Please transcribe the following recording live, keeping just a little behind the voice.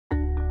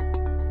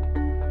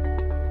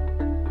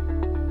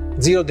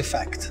Zero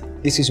defect.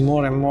 This is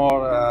more and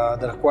more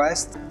the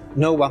request.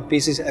 No one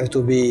pieces have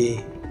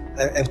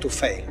to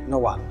fail, no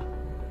one.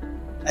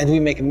 And we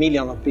make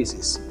millions of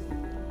pieces.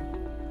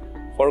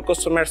 For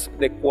customers,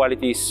 the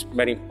quality is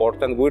very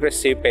important. We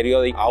receive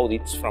periodic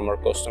audits from our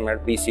customer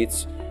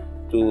visits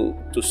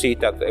to see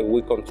that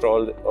we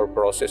control our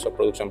process or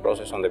production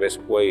process on the best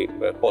way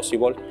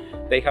possible.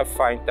 They have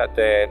found that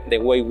the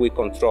way we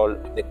control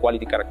the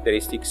quality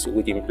characteristics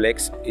within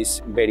Plex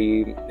is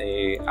very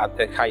at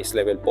the highest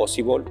level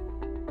possible.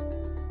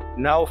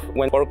 Now,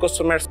 when our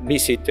customers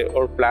visit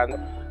our plant,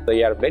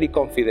 they are very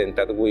confident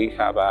that we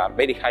have a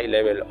very high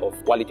level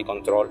of quality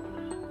control,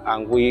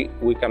 and we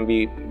can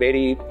be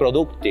very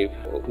productive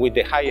with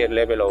the higher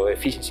level of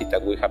efficiency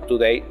that we have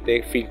today.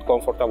 They feel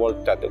comfortable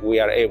that we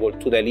are able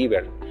to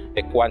deliver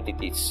the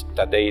quantities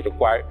that they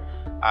require,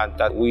 and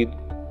that we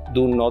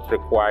do not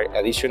require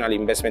additional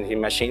investment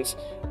in machines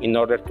in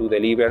order to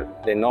deliver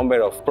the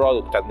number of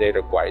products that they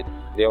require.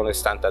 They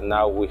understand that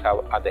now we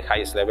have at the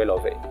highest level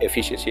of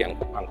efficiency and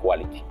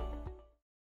quality.